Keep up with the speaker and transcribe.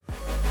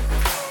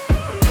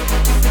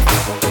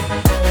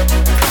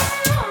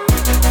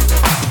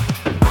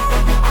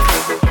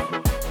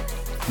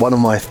one of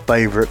my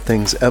favorite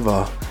things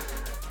ever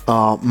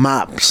are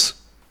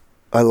maps.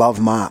 I love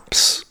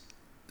maps.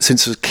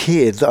 Since a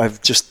kid,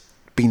 I've just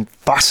been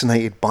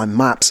fascinated by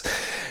maps.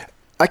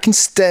 I can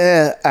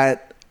stare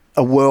at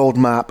a world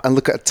map and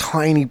look at a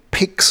tiny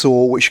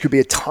pixel, which could be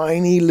a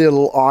tiny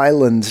little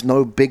island,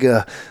 no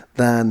bigger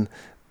than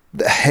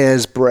the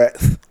hair's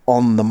breadth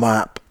on the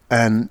map,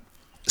 and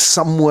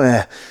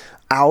somewhere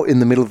out in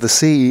the middle of the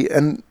sea,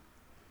 and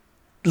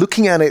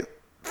looking at it,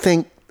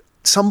 think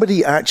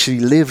somebody actually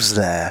lives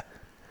there.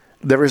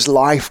 There is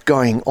life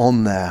going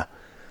on there.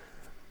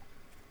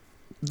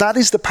 That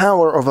is the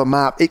power of a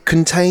map. It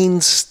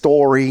contains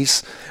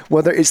stories,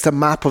 whether it's the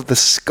map of the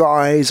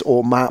skies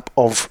or map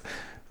of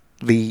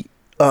the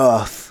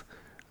earth.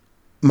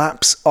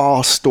 Maps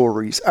are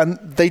stories, and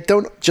they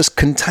don't just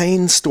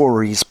contain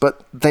stories,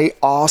 but they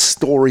are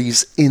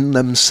stories in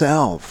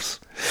themselves.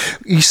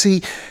 You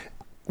see,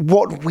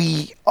 what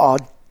we are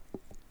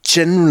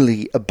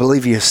generally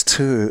oblivious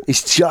to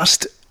is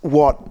just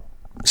what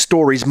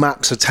stories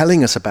maps are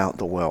telling us about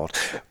the world.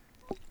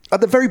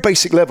 At the very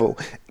basic level,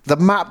 the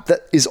map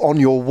that is on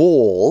your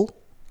wall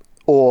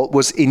or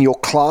was in your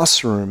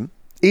classroom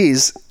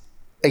is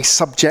a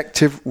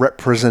subjective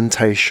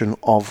representation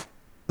of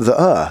the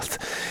earth.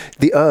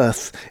 The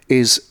earth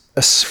is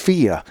a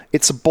sphere,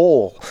 it's a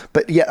ball,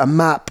 but yet a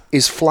map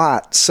is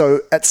flat. So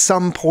at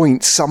some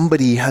point,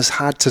 somebody has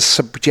had to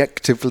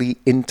subjectively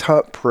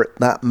interpret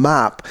that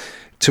map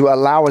to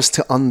allow us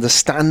to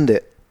understand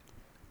it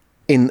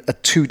in a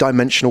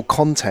two-dimensional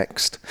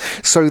context.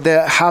 So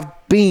there have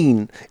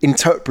been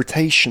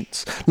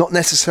interpretations, not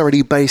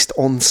necessarily based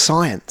on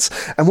science.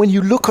 And when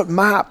you look at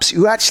maps,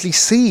 you actually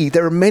see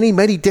there are many,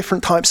 many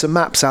different types of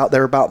maps out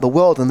there about the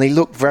world, and they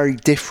look very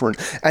different.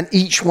 And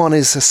each one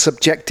is a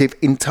subjective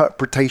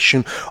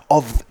interpretation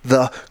of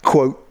the,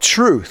 quote,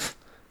 truth,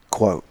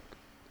 quote.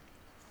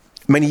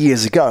 Many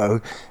years ago,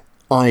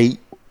 I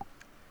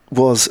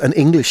was an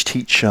English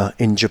teacher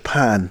in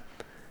Japan,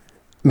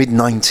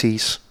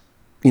 mid-90s.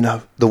 You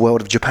know, the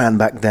world of Japan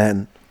back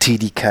then,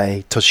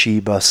 TDK,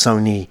 Toshiba,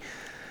 Sony.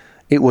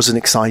 It was an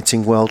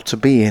exciting world to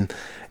be in.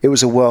 It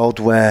was a world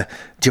where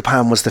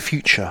Japan was the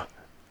future.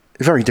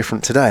 Very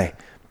different today.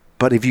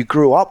 But if you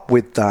grew up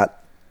with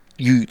that,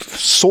 you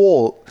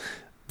saw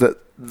that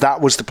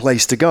that was the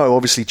place to go.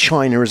 Obviously,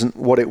 China isn't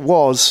what it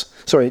was.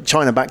 Sorry,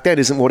 China back then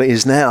isn't what it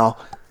is now.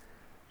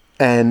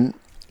 And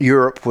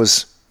Europe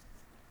was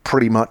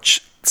pretty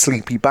much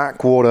sleepy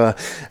backwater,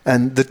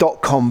 and the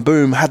dot-com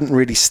boom hadn't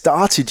really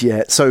started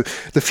yet. So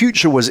the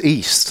future was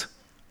east.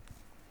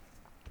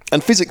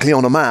 And physically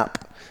on a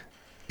map,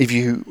 if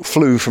you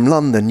flew from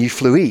London, you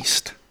flew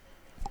east.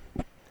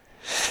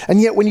 And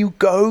yet when you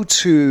go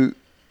to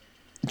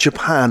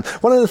Japan,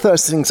 one of the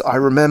first things I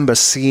remember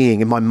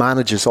seeing in my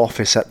manager's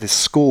office at this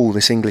school,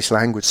 this English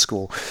language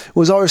school,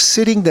 was I was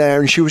sitting there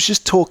and she was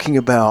just talking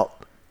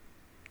about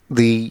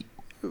the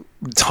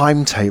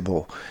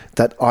timetable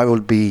that I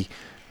would be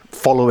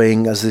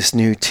following as this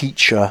new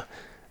teacher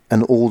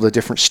and all the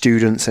different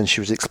students, and she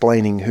was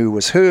explaining who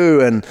was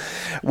who and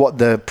what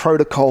the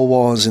protocol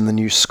was in the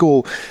new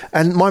school.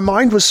 And my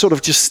mind was sort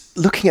of just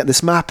looking at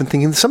this map and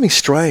thinking there's something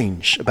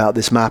strange about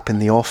this map in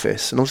the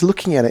office. And I was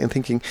looking at it and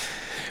thinking,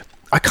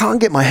 I can't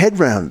get my head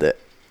around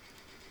it.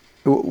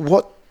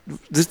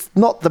 It's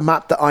not the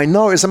map that I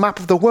know, it's a map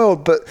of the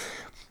world. But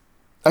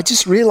I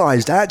just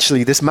realized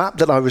actually this map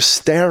that I was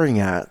staring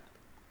at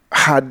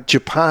had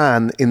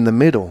Japan in the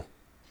middle.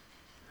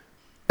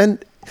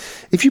 And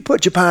if you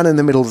put Japan in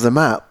the middle of the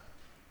map,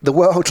 the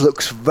world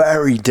looks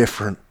very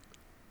different.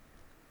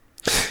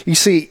 You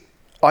see,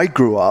 I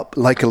grew up,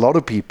 like a lot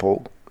of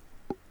people,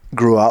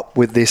 grew up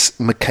with this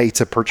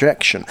Mercator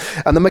projection.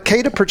 And the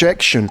Mercator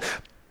projection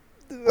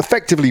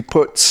effectively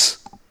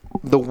puts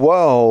the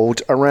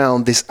world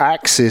around this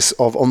axis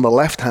of, on the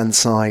left-hand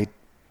side,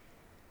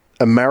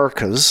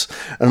 Americas,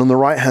 and on the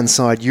right-hand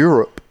side,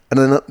 Europe. And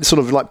then sort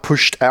of like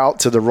pushed out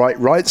to the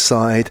right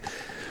side,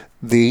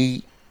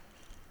 the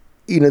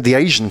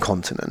Asian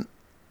continent.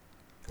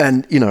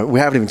 And, we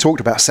haven't even talked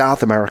about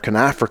South America and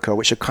Africa,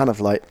 which are kind of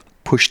like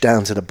pushed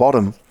down to the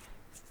bottom.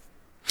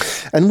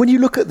 And when you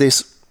look at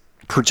this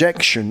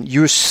projection,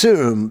 you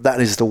assume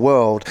that is the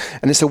world.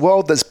 And it's a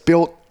world that's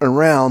built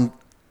around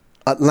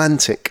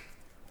Atlantic.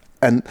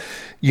 And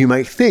you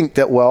may think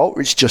that, well,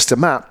 it's just a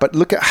map, but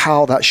look at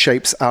how that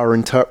shapes our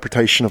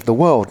interpretation of the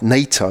world.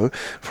 NATO,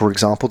 for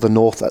example, the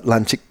North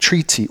Atlantic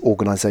Treaty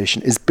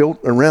Organization, is built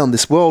around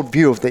this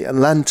worldview of the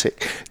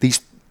Atlantic.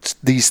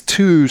 These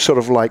two sort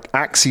of like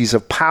axes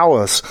of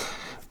powers,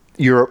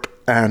 Europe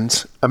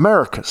and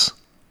Americas.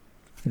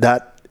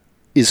 That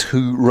is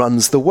who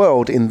runs the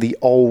world in the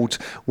old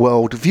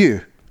world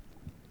view.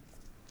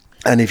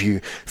 And if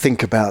you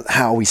think about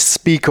how we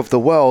speak of the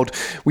world,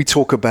 we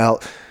talk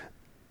about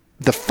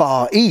the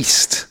Far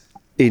East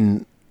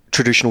in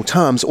traditional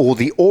terms, or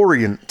the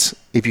Orient.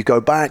 If you go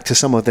back to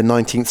some of the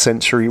 19th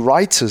century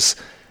writers,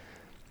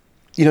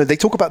 they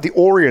talk about the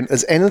Orient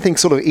as anything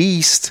sort of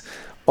east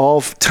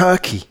of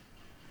Turkey.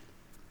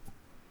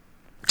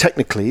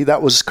 Technically,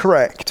 that was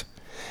correct.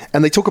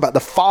 And they talk about the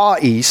Far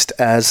East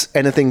as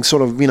anything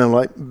sort of,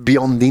 like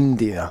beyond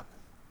India.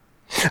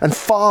 And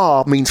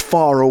far means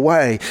far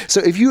away.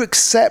 So if you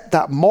accept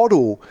that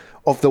model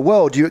of the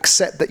world, you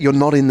accept that you're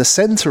not in the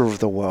center of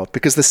the world,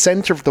 because the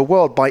center of the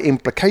world, by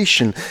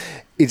implication,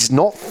 is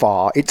not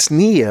far, it's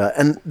near.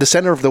 And the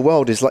center of the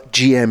world is like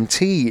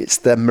GMT, it's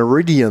the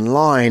meridian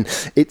line,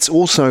 it's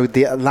also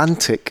the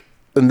Atlantic,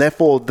 and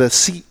therefore the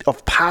seat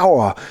of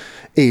power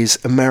is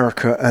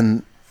America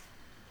and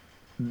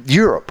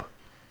Europe.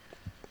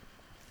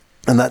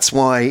 And that's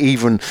why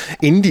even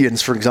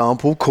Indians, for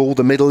example, call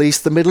the Middle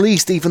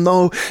East, even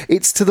though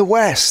it's to the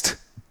west,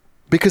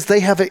 because they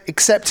have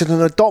accepted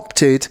and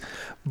adopted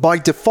by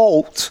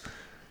default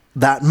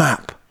that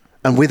map,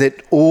 and with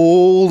it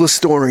all the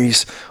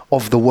stories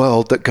of the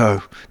world that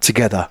go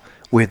together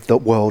with the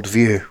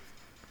worldview.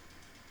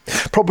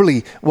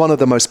 Probably one of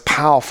the most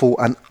powerful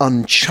and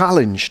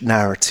unchallenged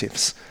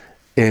narratives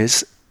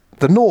is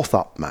the North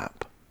Up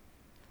map.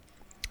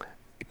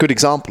 A good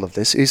example of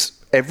this is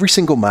every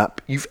single map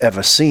you've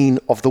ever seen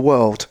of the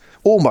world.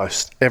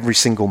 Almost every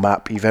single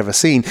map you've ever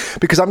seen,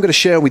 because I'm going to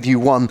share with you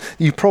one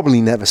you've probably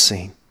never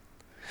seen.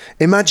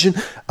 Imagine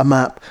a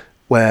map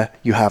where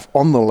you have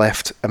on the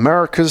left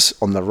Americas,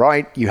 on the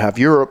right you have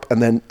Europe,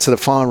 and then to the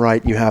far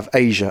right you have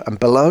Asia, and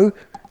below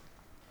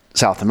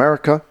South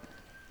America,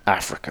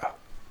 Africa.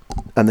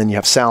 And then you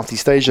have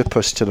Southeast Asia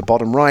pushed to the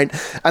bottom right.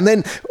 And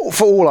then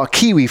for all our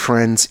Kiwi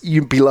friends,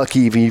 you'd be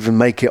lucky if you even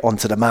make it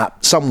onto the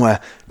map somewhere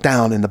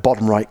down in the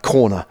bottom right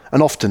corner,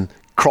 and often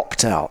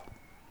cropped out,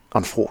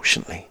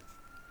 unfortunately.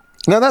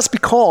 Now that's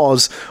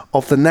because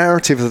of the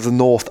narrative of the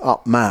North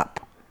Up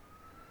map.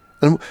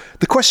 And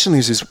the question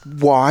is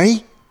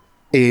why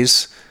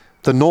is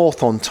the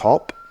North on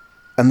top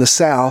and the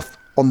South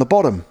on the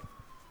bottom?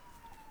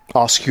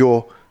 Ask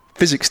your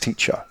physics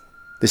teacher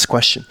this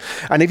question.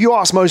 And if you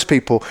ask most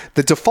people,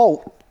 the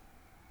default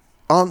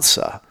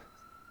answer,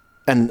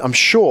 and I'm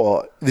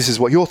sure this is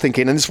what you're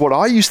thinking, and it's what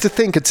I used to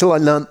think until I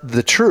learned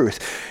the truth,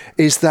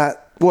 is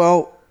that,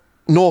 well,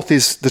 North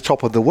is the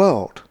top of the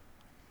world.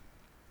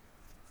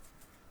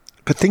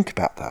 But think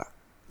about that.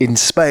 In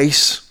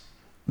space,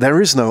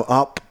 there is no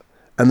up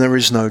and there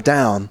is no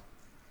down.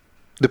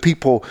 The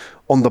people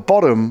on the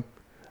bottom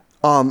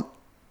aren't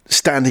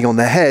standing on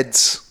their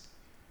heads,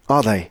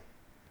 are they?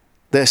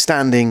 They're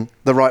standing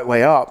the right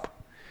way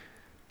up.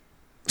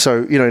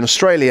 So, in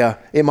Australia,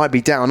 it might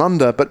be down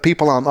under, but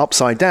people aren't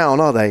upside down,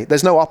 are they?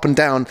 There's no up and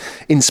down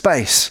in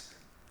space,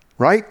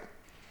 right?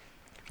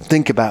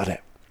 Think about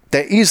it.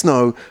 There is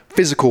no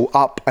physical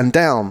up and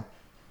down.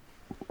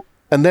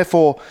 And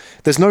therefore,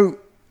 there's no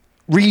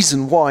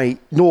reason why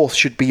North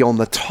should be on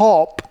the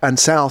top and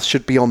South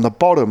should be on the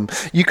bottom.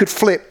 You could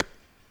flip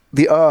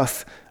the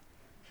Earth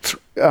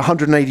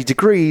 180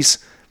 degrees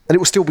and it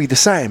will still be the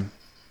same,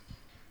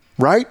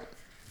 right?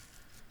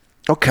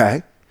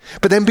 Okay.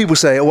 But then people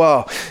say,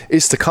 well,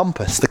 it's the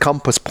compass. The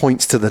compass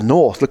points to the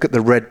north. Look at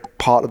the red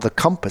part of the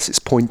compass. It's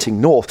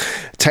pointing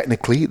north.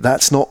 Technically,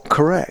 that's not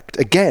correct.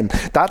 Again,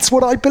 that's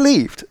what I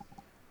believed.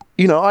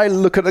 I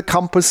look at the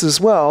compass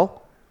as well.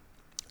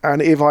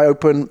 And if I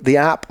open the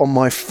app on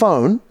my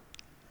phone,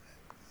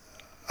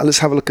 let's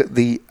have a look at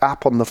the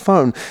app on the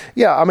phone.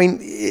 Yeah, I mean,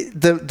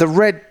 the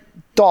red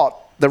dot,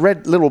 the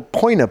red little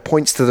pointer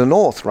points to the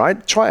north,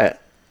 right? Try it.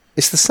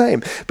 It's the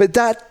same. But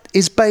that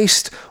is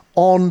based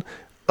on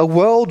a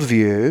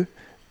worldview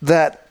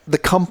that the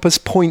compass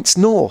points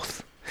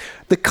north.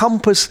 The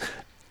compass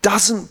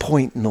doesn't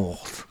point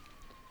north.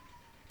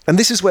 And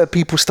this is where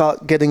people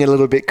start getting a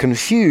little bit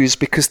confused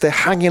because they're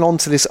hanging on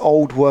to this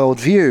old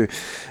worldview.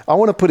 I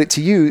want to put it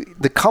to you,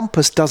 the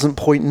compass doesn't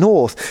point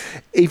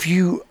north. If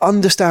you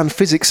understand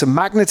physics and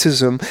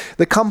magnetism,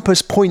 the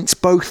compass points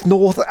both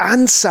north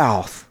and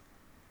south.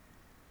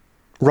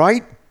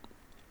 Right?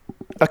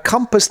 A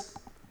compass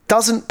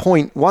doesn't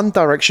point one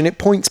direction, it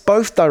points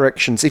both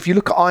directions. If you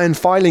look at iron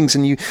filings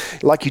and you,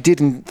 like you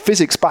did in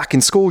physics back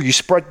in school, you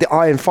spread the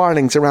iron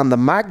filings around the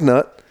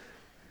magnet,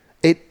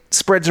 it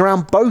spreads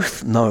around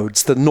both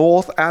nodes, the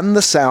north and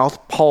the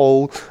south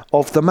pole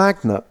of the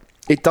magnet.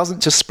 It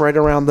doesn't just spread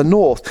around the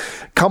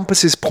north.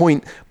 Compasses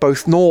point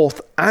both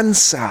north and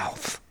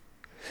south.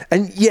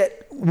 And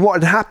yet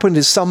what had happened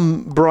is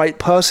some bright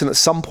person at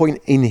some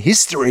point in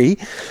history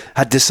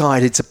had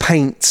decided to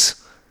paint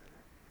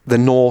the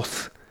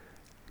north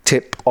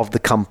tip of the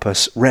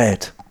compass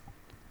red.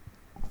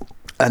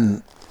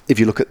 And if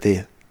you look at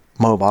the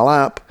mobile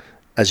app,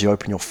 as you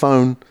open your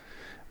phone,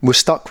 we're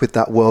stuck with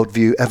that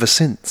worldview ever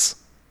since.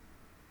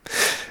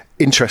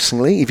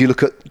 Interestingly, if you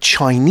look at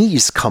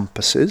Chinese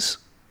compasses,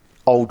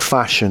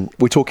 old-fashioned,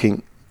 we're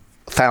talking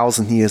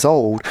 1,000 years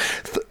old,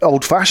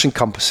 old-fashioned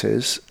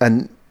compasses,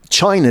 and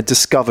China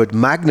discovered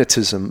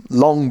magnetism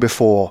long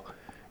before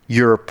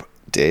Europe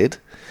did,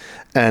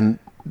 and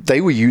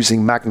they were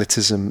using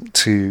magnetism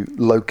to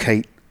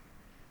locate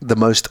the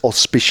most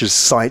auspicious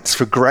sites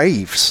for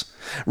graves,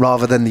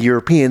 rather than the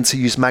Europeans who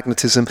used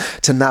magnetism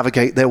to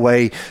navigate their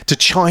way to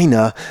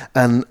China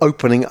and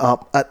opening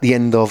up at the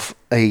end of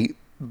a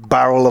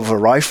barrel of a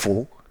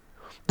rifle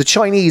The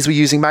Chinese were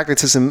using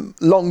magnetism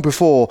long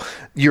before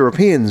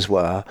Europeans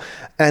were,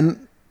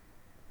 and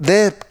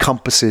their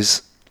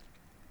compasses,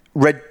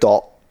 red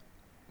dot,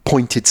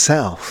 pointed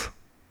south.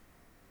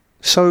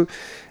 So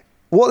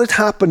what had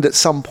happened at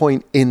some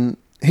point in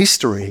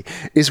history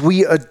is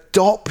we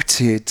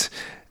adopted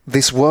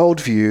this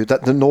worldview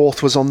that the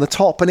North was on the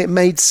top, and it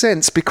made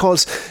sense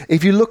because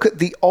if you look at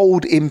the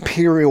old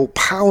imperial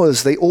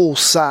powers, they all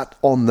sat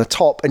on the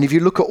top, and if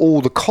you look at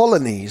all the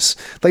colonies,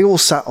 they all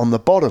sat on the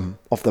bottom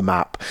of the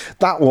map.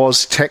 That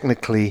was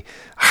technically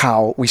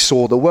how we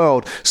saw the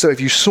world. So if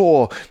you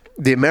saw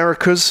the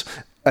Americas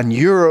and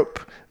Europe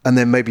and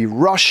then maybe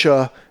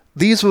Russia,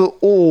 these were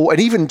all, and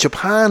even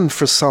Japan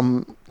to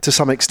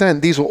some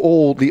extent, these were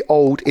all the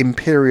old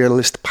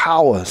imperialist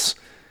powers.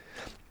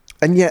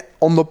 And yet,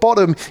 on the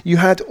bottom, you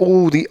had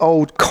all the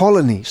old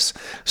colonies,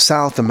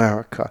 South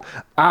America,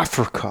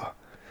 Africa,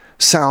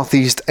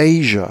 Southeast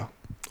Asia,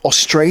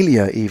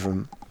 Australia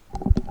even,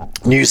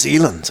 New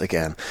Zealand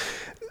again.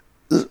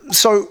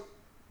 So,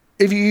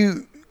 if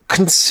you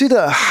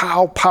consider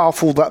how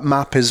powerful that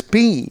map has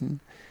been,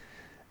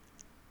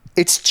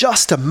 it's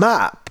just a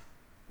map.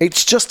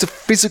 It's just a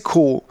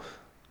physical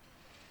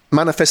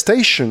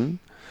manifestation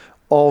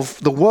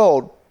of the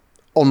world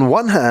on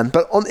one hand,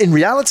 but in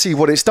reality,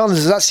 what it's done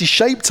is it's actually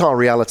shaped our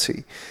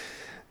reality.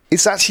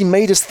 It's actually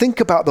made us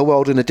think about the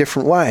world in a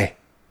different way.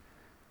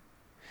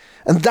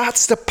 And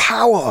that's the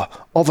power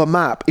of a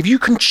map. If you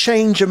can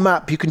change a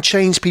map, you can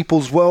change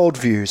people's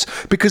worldviews.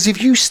 Because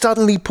if you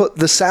suddenly put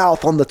the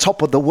South on the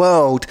top of the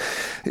world,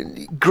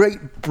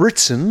 Great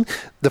Britain,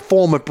 the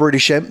former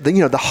British,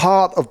 the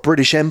heart of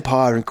British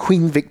Empire, and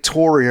Queen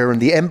Victoria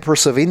and the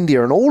Empress of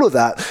India and all of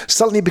that,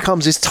 suddenly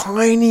becomes this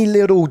tiny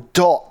little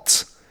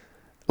dot,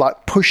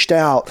 like pushed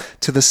out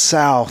to the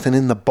south and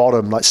in the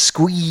bottom, like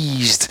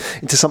squeezed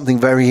into something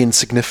very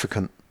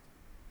insignificant.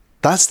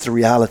 That's the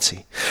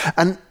reality.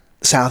 And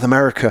South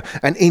America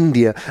and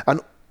India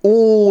and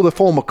all the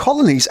former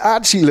colonies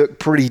actually look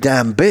pretty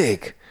damn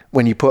big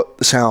when you put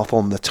the South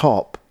on the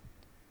top.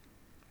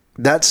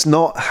 That's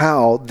not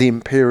how the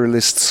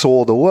imperialists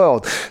saw the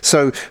world.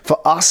 So for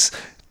us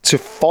to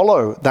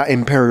follow that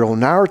imperial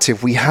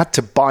narrative, we had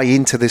to buy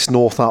into this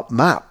north-up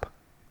map.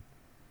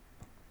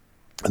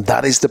 And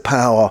that is the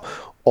power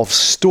of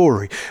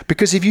story.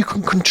 Because if you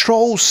can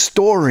control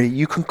story,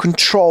 you can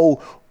control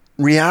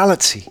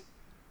reality.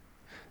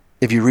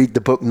 If you read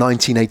the book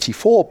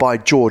 1984 by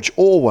George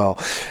Orwell,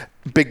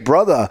 Big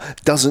Brother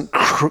doesn't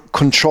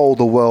control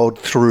the world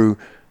through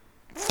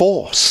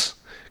force.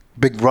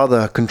 Big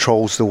Brother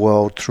controls the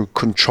world through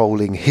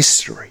controlling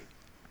history.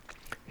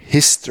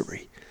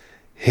 History.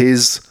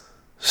 His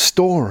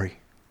story.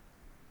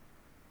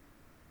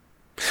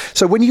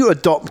 So when you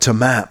adopt a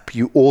map,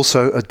 you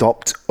also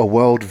adopt a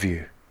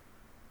worldview.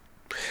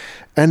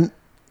 And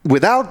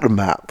without the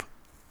map,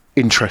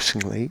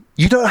 interestingly,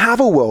 you don't have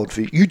a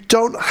worldview. You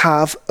don't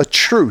have a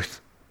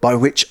truth by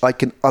which I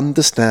can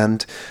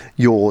understand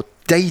your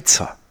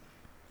data.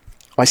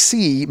 I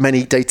see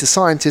many data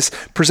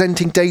scientists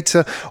presenting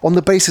data on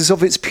the basis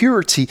of its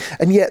purity,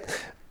 and yet,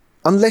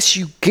 unless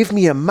you give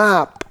me a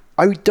map,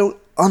 I don't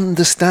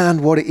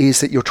understand what it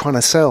is that you're trying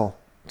to sell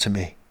to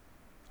me.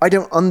 I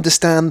don't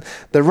understand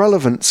the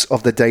relevance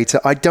of the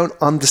data. I don't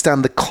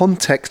understand the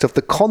context of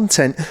the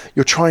content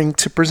you're trying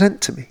to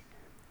present to me.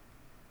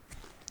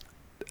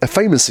 A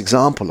famous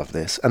example of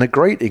this, and a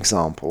great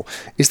example,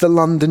 is the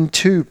London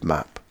Tube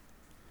map.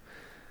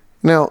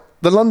 Now,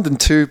 the London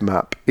Tube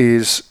map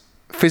is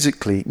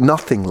physically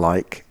nothing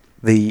like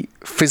the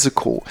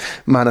physical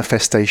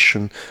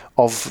manifestation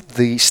of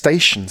the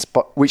stations,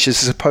 but which is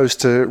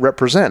supposed to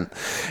represent.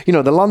 You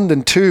know, the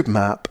London Tube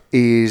map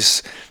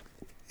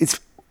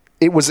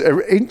it was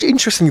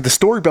interesting, the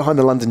story behind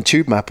the London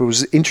Tube map. It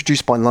was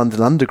introduced by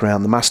London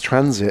Underground, the mass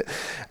transit,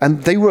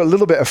 and they were a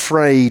little bit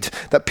afraid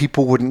that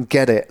people wouldn't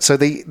get it. So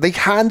they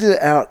handed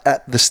it out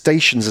at the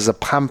stations as a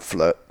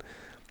pamphlet.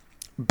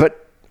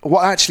 But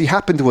what actually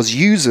happened was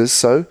users,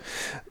 so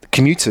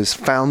commuters,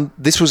 found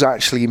this was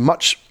actually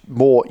much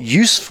more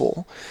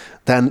useful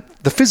than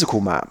the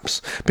physical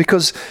maps.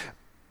 Because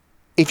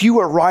if you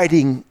were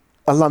riding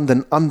a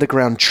London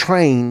Underground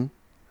train,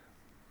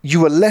 you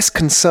were less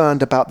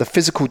concerned about the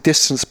physical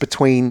distance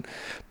between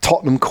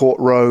Tottenham Court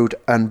Road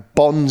and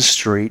Bond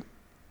Street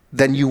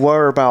than you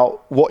were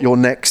about what your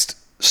next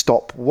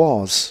stop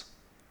was.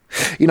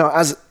 You know,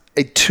 as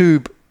a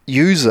tube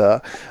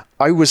user,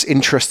 I was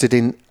interested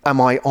in,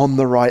 am I on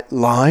the right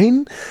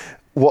line?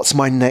 What's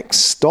my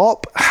next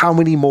stop? How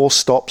many more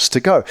stops to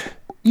go?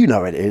 You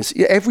know it is.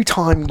 Every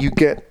time you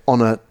get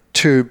on a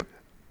tube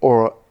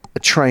or a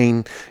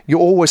train,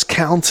 you're always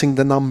counting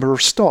the number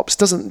of stops.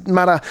 Doesn't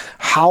matter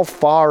how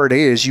far it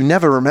is, you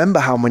never remember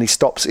how many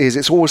stops it is.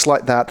 It's always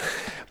like that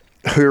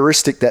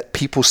heuristic that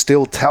people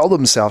still tell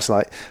themselves,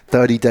 like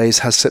 30 days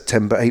has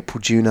September,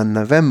 April, June and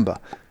November.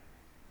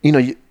 You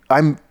know,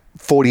 I'm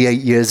 48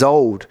 years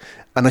old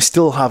and I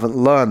still haven't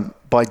learned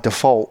by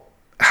default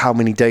how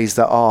many days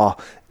there are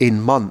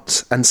in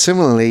months. And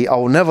similarly, I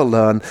will never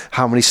learn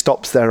how many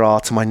stops there are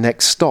to my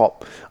next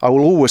stop. I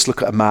will always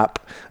look at a map,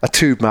 a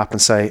tube map,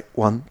 and say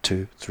 1,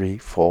 2, 3,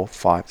 4,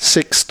 5,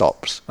 6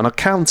 stops, and I'll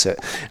count it.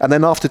 And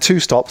then after 2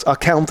 stops, I'll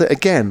count it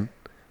again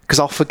because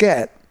I'll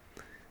forget.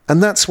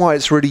 And that's why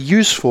it's really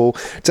useful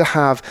to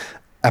have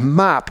a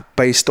map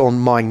based on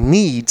my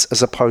needs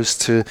as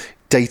opposed to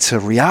data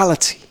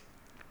reality,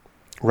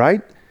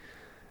 right?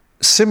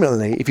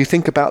 Similarly, if you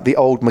think about the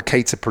old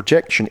Mercator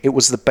projection, it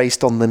was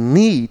based on the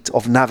need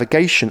of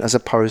navigation as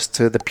opposed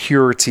to the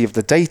purity of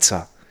the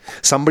data.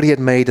 Somebody had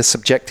made a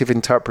subjective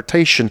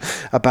interpretation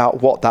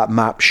about what that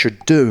map should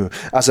do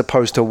as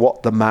opposed to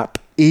what the map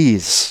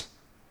is.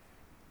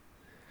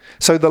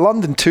 So the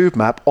London Tube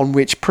map, on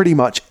which pretty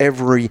much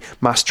every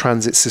mass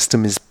transit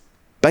system is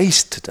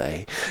based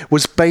today,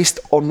 was based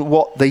on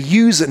what the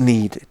user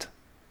needed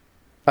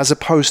as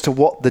opposed to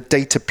what the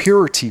data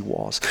purity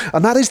was.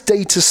 And that is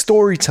data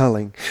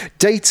storytelling.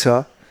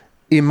 Data,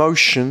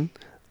 emotion,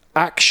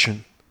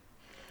 action.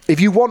 If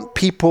you want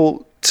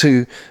people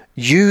to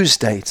use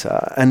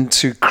data and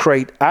to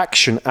create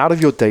action out of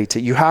your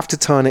data, you have to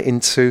turn it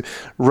into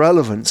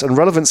relevance. And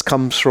relevance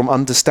comes from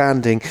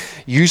understanding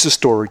user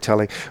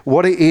storytelling,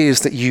 what it is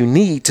that you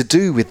need to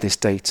do with this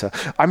data.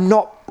 I'm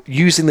not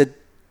using the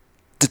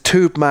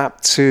tube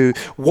map to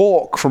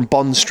walk from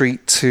Bond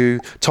Street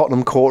to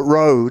Tottenham Court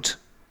Road.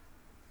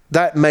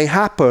 That may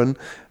happen,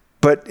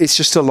 but it's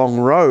just a long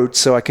road,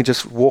 so I can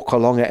just walk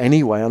along it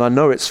anyway, and I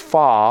know it's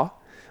far.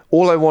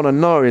 All I want to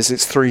know is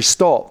it's 3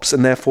 stops,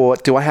 and therefore,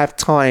 do I have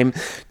time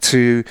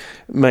to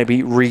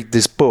maybe read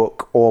this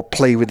book or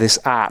play with this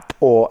app,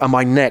 or am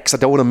I next? I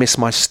don't want to miss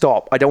my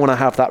stop. I don't want to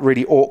have that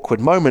really awkward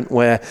moment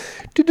where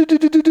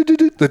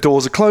the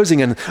doors are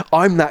closing, and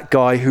I'm that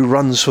guy who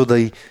runs for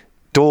the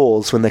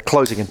doors when they're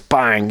closing, and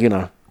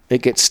bang,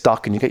 it gets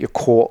stuck, and you get your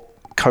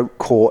coat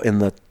caught in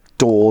the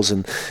doors,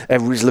 and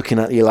everybody's looking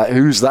at you like,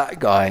 who's that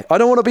guy? I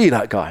don't want to be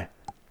that guy.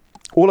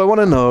 All I want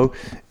to know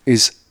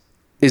is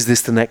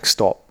this the next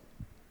stop?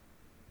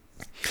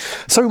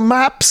 So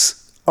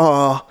maps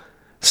are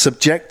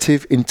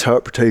subjective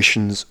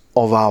interpretations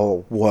of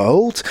our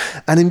world,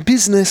 and in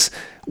business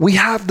we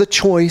have the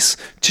choice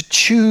to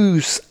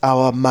choose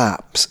our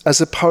maps as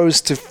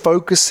opposed to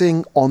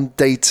focusing on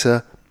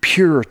data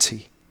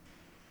purity.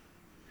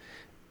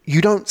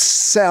 You don't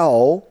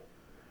sell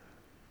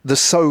the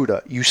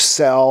soda, you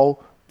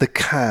sell the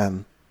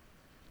can.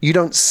 You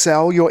don't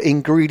sell your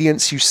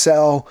ingredients, you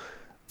sell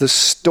the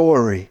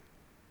story.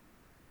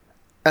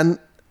 And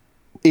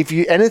if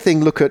you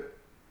anything, look at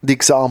the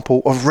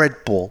example of Red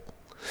Bull.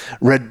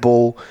 Red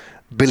Bull,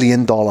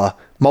 billion-dollar,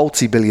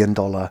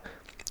 multi-billion-dollar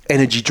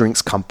energy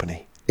drinks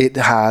company. It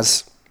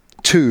has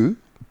 2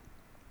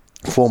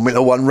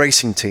 Formula One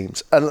racing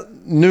teams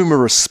and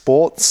numerous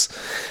sports.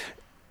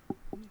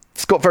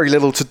 It's got very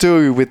little to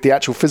do with the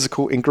actual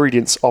physical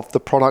ingredients of the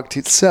product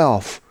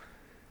itself.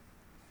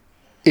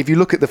 If you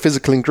look at the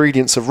physical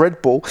ingredients of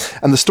Red Bull,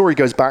 and the story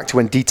goes back to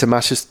when Dieter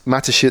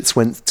Mateschitz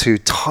went to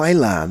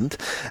Thailand,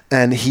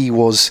 and he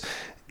was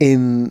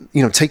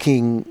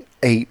taking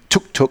a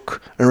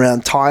tuk-tuk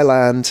around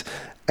Thailand,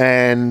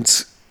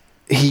 and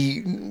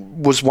he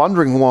was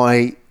wondering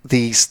why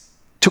these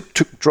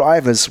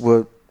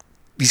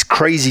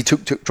crazy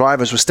tuk-tuk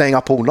drivers were staying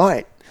up all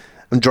night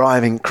and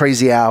driving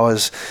crazy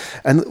hours.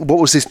 And what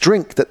was this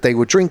drink that they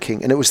were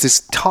drinking? And it was this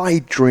Thai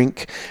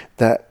drink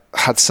that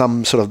had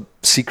some sort of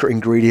secret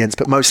ingredients,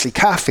 but mostly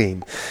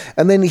caffeine.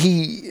 And then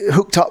he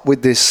hooked up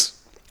with this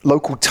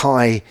local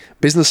Thai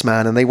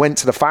businessman, and they went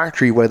to the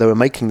factory where they were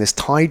making this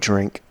Thai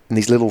drink in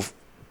these little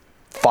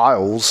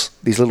vials,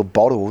 these little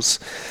bottles.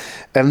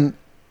 And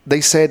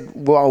they said,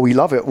 well, we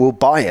love it, we'll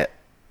buy it.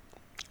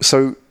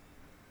 So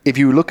if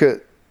you look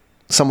at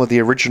some of the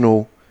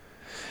original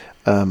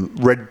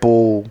Red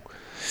Bull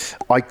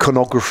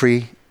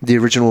iconography, the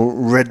original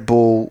Red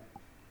Bull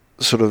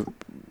sort of,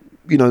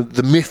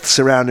 the myth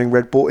surrounding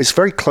Red Bull is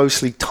very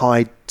closely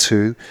tied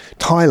to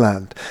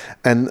Thailand.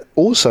 And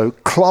also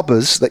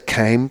clubbers that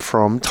came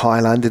from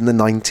Thailand in the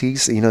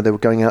 90s, they were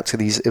going out to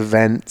these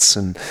events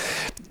and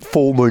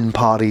full moon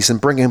parties and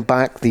bringing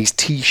back these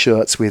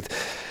T-shirts with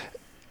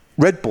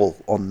Red Bull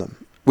on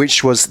them,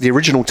 which was the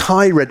original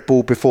Thai Red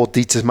Bull before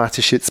Dieter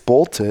Mateschitz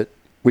bought it,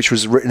 which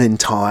was written in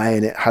Thai,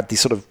 and it had these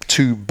sort of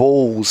 2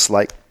 balls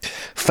like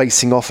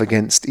facing off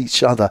against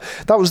each other.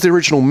 That was the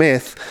original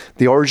myth,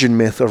 the origin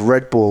myth of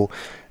Red Bull.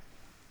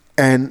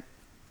 And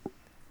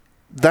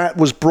that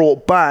was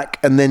brought back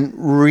and then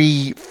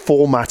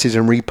reformatted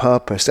and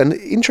repurposed. And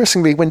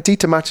interestingly, when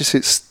Dieter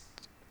Mateschitz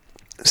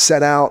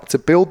set out to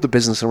build the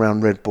business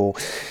around Red Bull,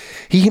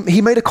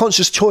 he made a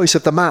conscious choice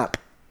of the map.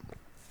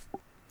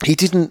 He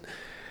didn't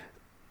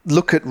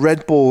look at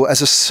Red Bull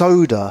as a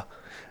soda,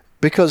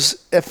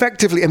 because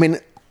effectively,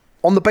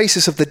 on the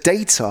basis of the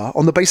data,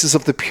 on the basis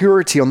of the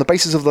purity, on the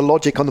basis of the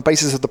logic, on the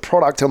basis of the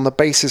product, on the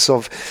basis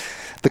of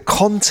the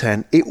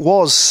content, it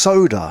was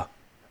soda.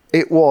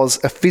 It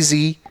was a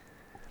fizzy,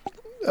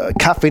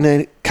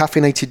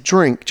 caffeinated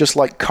drink, just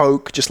like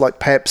Coke, just like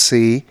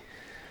Pepsi,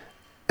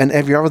 and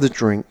every other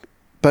drink.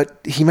 But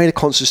he made a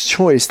conscious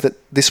choice that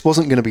this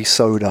wasn't going to be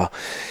soda.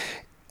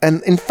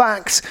 And in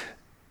fact,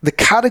 the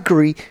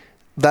category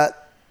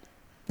that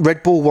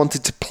Red Bull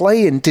wanted to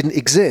play in didn't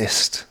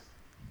exist.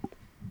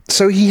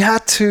 So he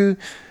had to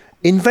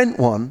invent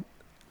one.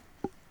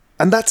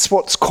 And that's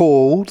what's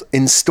called,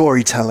 in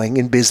storytelling,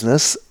 in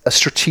business, a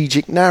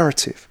strategic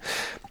narrative.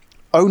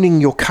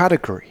 Owning your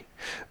category.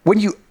 When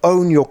you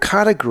own your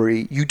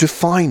category, you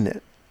define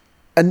it.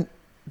 And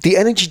the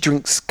energy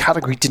drinks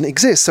category didn't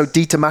exist, so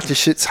Dieter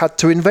Mateschitz had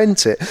to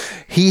invent it.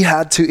 He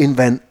had to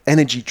invent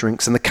energy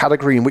drinks and the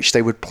category in which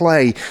they would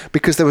play,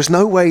 because there was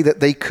no way that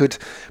they could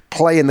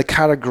play in the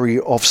category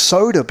of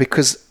soda,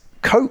 because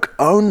Coke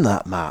owned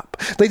that map.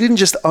 They didn't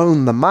just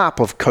own the map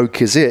of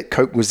Coke is it,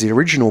 Coke was the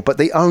original, but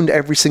they owned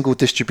every single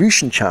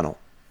distribution channel.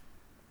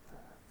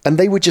 And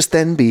they would just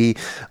then be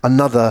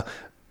another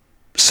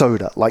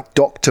soda, like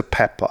Dr.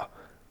 Pepper.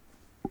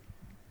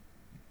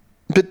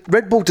 But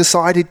Red Bull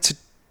decided to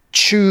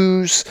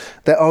choose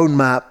their own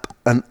map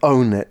and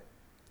own it.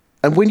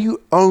 And when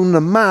you own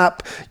the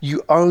map,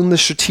 you own the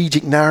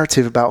strategic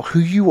narrative about who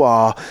you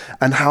are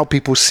and how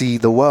people see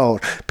the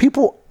world.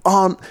 People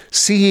aren't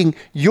seeing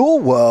your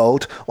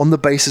world on the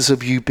basis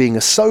of you being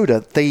a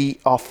soda. They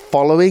are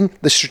following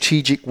the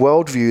strategic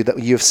worldview that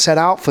you have set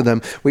out for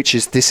them, which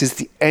is, this is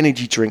the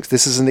energy drinks,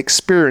 this is an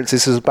experience,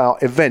 this is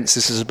about events,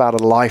 this is about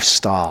a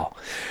lifestyle.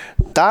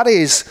 That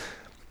is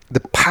the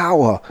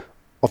power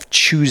of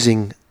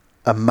choosing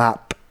a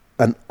map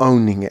and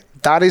owning it.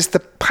 That is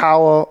the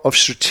power of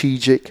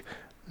strategic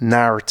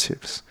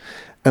narratives.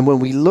 And when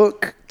we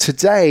look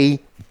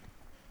today,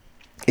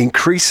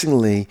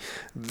 increasingly,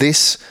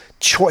 this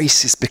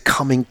choice is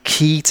becoming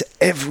key to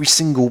every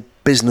single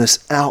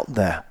business out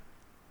there.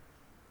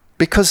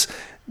 Because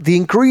the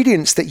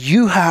ingredients that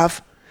you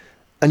have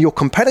and your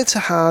competitor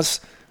has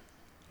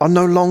are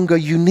no longer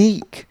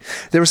unique.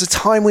 There was a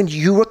time when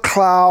you were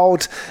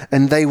cloud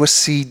and they were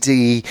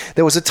CD.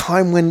 There was a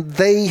time when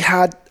they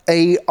had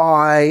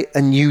AI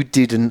and you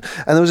didn't.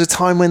 And there was a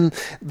time when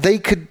they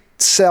could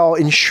sell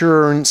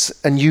insurance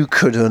and you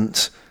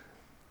couldn't.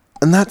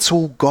 And that's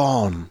all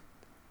gone.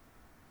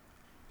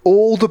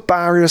 All the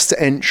barriers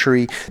to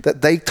entry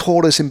that they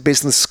taught us in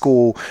business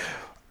school,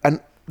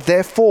 and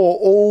therefore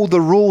all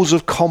the rules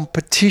of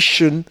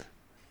competition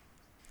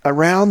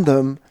around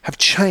them have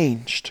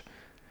changed.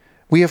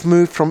 We have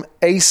moved from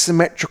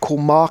asymmetrical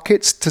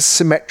markets to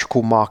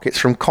symmetrical markets,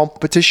 from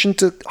competition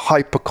to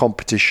hyper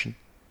competition.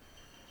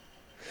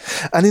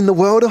 And in the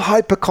world of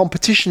hyper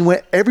competition,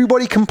 where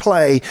everybody can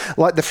play,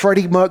 like the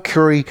Freddie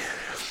Mercury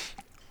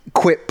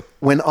quip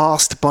when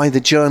asked by the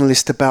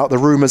journalist about the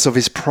rumors of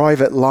his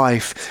private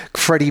life,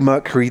 Freddie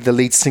Mercury, the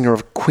lead singer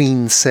of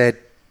Queen, said,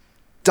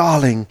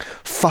 "Darling,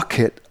 fuck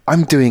it,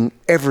 I'm doing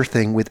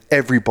everything with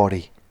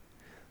everybody."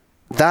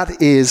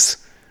 That is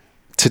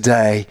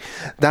today.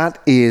 That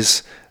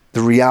is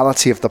the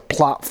reality of the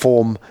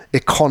platform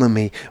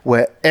economy,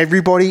 where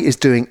everybody is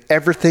doing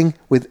everything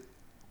with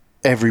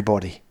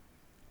everybody.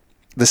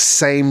 The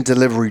same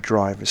delivery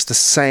drivers, the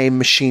same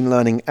machine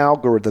learning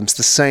algorithms,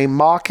 the same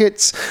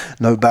markets,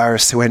 no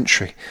barriers to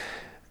entry.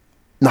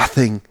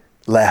 Nothing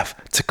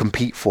left to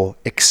compete for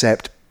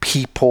except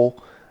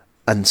people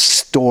and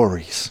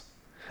stories.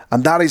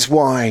 And that is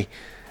why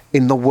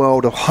in the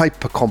world of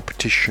hyper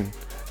competition,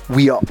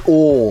 we are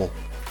all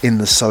in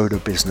the soda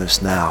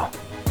business now.